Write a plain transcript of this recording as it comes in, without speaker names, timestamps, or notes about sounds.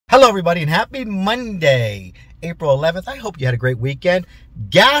Hello, everybody, and happy Monday, April 11th. I hope you had a great weekend.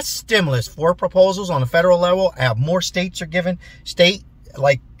 Gas stimulus, 4 proposals on a federal level. More states are given. State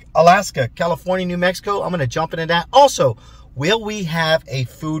like Alaska, California, New Mexico. I'm going to jump into that. Also, will we have a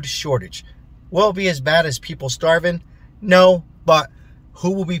food shortage? Will it be as bad as people starving? No, but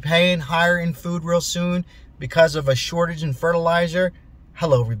who will be paying higher in food real soon because of a shortage in fertilizer?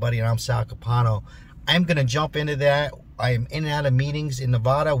 Hello, everybody, and I'm Sal CAPANO. I'm going to jump into that. I am in and out of meetings in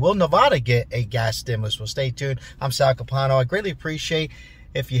Nevada. Will Nevada get a gas stimulus? Well, stay tuned. I'm Sal CAPANO. I greatly appreciate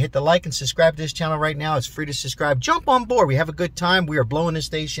if you hit the like and subscribe to this channel right now. It's free to subscribe. Jump on board. We have a good time. We are blowing this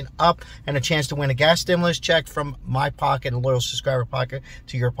station up, and a chance to win a gas stimulus check from my pocket, a loyal subscriber pocket,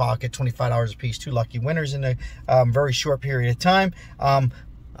 to your pocket. $25 a piece. 2 lucky winners in a very short period of time.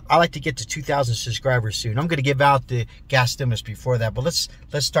 I like to get to 2,000 subscribers soon. I'm going to give out the gas stimulus before that, but let's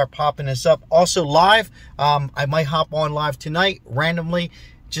start popping this up. Also live, I might hop on live tonight randomly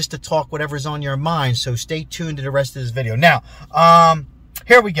just to talk whatever's on your mind. So stay tuned to the rest of this video. Now,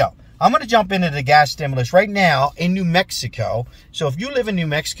 here we go. I'm going to jump into the gas stimulus right now in New Mexico. So if you live in New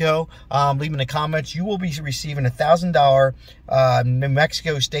Mexico, leave in the comments. You will be receiving a $1,000 New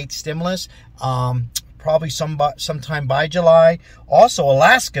Mexico state stimulus. Probably sometime by July. Also,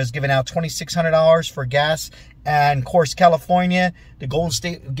 Alaska is giving out $2,600 for gas. And, of course, California, the Golden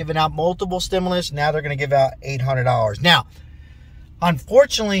State, giving out multiple stimulus. Now they're going to give out $800. Now,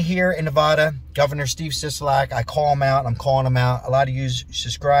 unfortunately, here in Nevada, Governor Steve Sisolak, I call him out. I'm calling him out. A lot of you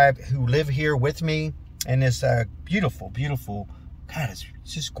subscribe who live here with me in this beautiful, beautiful, God, it's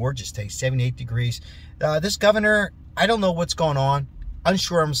just gorgeous day, 78 degrees. This governor, I don't know what's going on.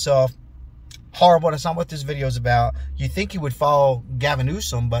 Unsure himself. Horrible. That's not what this video is about. You think he would follow Gavin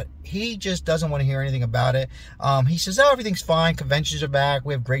Newsom, but he just doesn't want to hear anything about it. He says, oh, everything's fine. Conventions are back.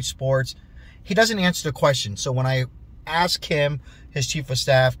 We have great sports. He doesn't answer the question. So when I ask him, his chief of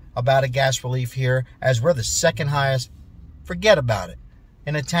staff, about a gas relief here, as we're the second highest, forget about it.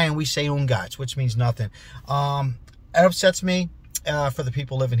 In Italian, we say un gas, which means nothing. It upsets me for the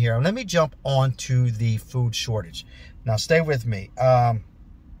people living here. And let me jump on to the food shortage. Now, stay with me.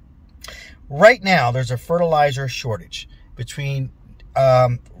 Right now, there's a fertilizer shortage between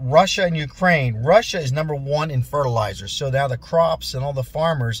Russia and Ukraine. Russia is #1 in fertilizer. So now the crops and all the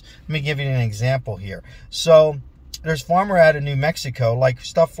farmers, let me give you an example here. So there's farmer out of New Mexico, like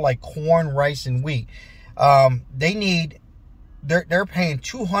stuff like corn, rice, and wheat. They're paying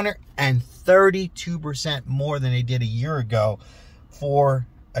 232% more than they did a year ago for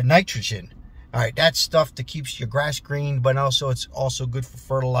nitrogen. All right, that's stuff that keeps your grass green, but also it's also good for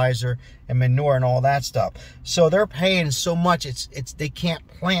fertilizer and manure and all that stuff. So they're paying so much, they can't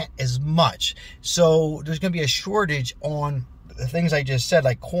plant as much. So there's going to be a shortage on the things I just said,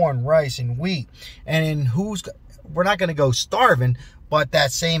 like corn, rice, and wheat. And we're not going to go starving, but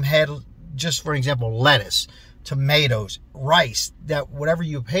that same head, just for example, lettuce, tomatoes, rice, that whatever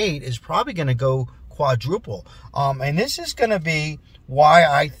you paid is probably going to go quadruple. And this is going to be why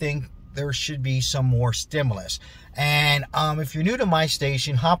I think there should be some more stimulus. And if you're new to my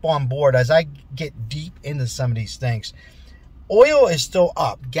station, hop on board as I get deep into some of these things. Oil is still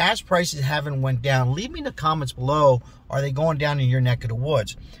up. Gas prices haven't went down. Leave me in the comments below. Are they going down in your neck of the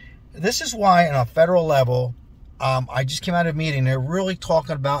woods? This is why on a federal level, I just came out of a meeting. They're really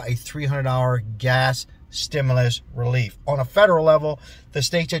talking about a $300 gas stimulus relief. On a federal level, the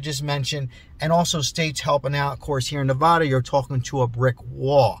states I just mentioned, and also states helping out. Of course, here in Nevada, you're talking to a brick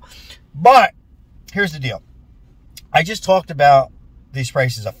wall. But here's the deal. I just talked about these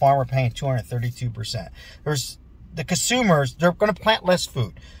prices. A farmer paying 232%. There's the consumers, they're going to plant less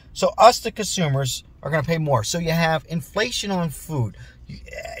food. So us, the consumers, are going to pay more. So you have inflation on food.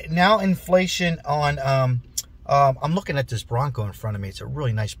 Now inflation on, I'm looking at this Bronco in front of me. It's a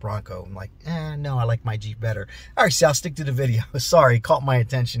really nice Bronco. I'm like, no, I like my Jeep better. All right, so I'll stick to the video. Sorry, caught my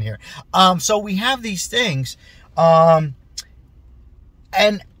attention here. So we have these things. And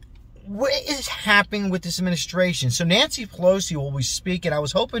what is happening with this administration? So Nancy Pelosi will be speaking. I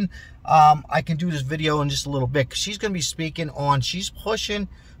was hoping I can do this video in just a little bit, because she's going to be speaking on, she's pushing,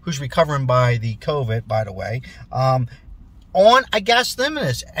 who's recovering by the COVID, by the way, on a gas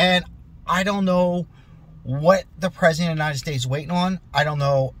stimulus. And I don't know what the president of the United States is waiting on. I don't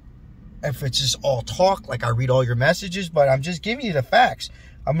know if it's just all talk, like I read all your messages, but I'm just giving you the facts.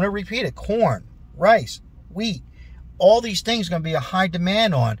 I'm going to repeat it. Corn, rice, wheat, all these things are going to be a high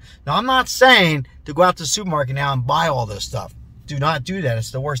demand on. Now, I'm not saying to go out to the supermarket now and buy all this stuff. Do not do that.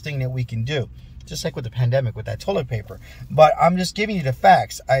 It's the worst thing that we can do. Just like with the pandemic, with that toilet paper. But I'm just giving you the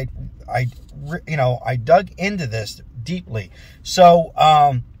facts. I dug into this deeply. So,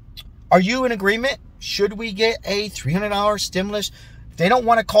 are you in agreement? Should we get a $300 stimulus? they don't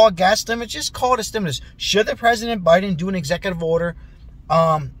want to call it gas stimulus, just call it a stimulus. Should the President Biden do an executive order?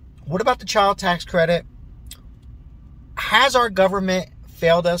 What about the child tax credit? Has our government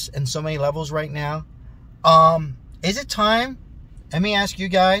failed us in so many levels right now? Is it time? Let me ask you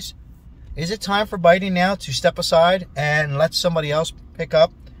guys. Is it time for Biden now to step aside and let somebody else pick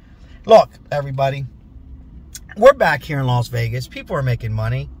up? Look, everybody. We're back here in Las Vegas. People are making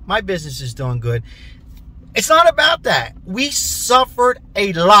money. My business is doing good. It's not about that. We suffered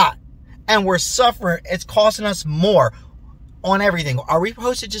a lot. And we're suffering. It's costing us more on everything. Are we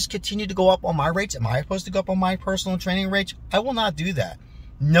supposed to just continue to go up on my rates? Am I supposed to go up on my personal training rates? I will not do that.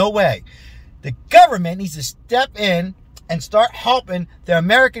 No way. The government needs to step in and start helping the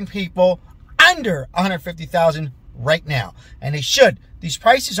American people under $150,000 right now. And they should. These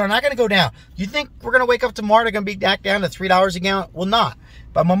prices are not going to go down. You think we're going to wake up tomorrow, they're going to be back down to $3 a gallon? Well, not.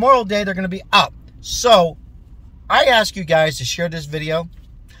 By Memorial Day, they're going to be up. So, I ask you guys to share this video.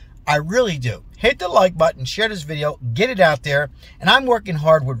 I really do. Hit the like button, share this video, get it out there. And I'm working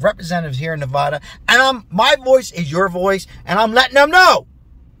hard with representatives here in Nevada. And my voice is your voice. And I'm letting them know.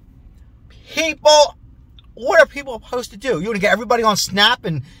 People, what are people supposed to do? You want to get everybody on SNAP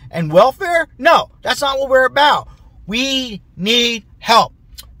and welfare? No, that's not what we're about. We need help.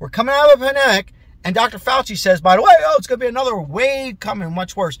 We're coming out of a pandemic, and Dr. Fauci says, by the way, it's going to be another wave coming,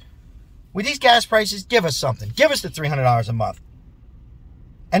 much worse. With these gas prices, give us something. Give us the $300 a month.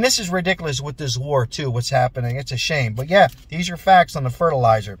 And this is ridiculous with this war, too, what's happening. It's a shame. But, yeah, these are facts on the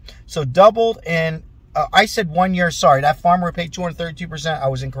fertilizer. So, doubled in... I said 1 year, sorry, that farmer paid 232%. I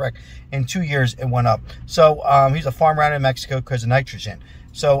was incorrect. In 2 years, it went up. So, he's a farmer out in Mexico because of nitrogen.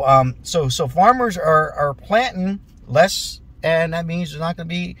 So, so farmers are planting less, and that means there's not going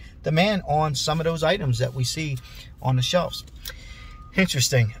to be demand on some of those items that we see on the shelves.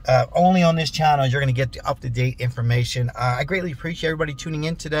 Interesting. Only on this channel, you're going to get the up-to-date information. I greatly appreciate everybody tuning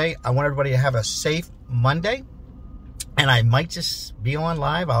in today. I want everybody to have a safe Monday. And I might just be on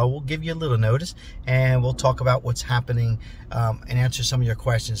live. I will give you a little notice, and we'll talk about what's happening and answer some of your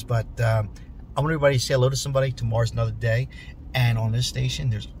questions. But I want everybody to say hello to somebody. Tomorrow's another day. And on this station,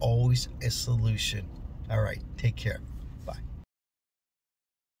 there's always a solution. All right. Take care.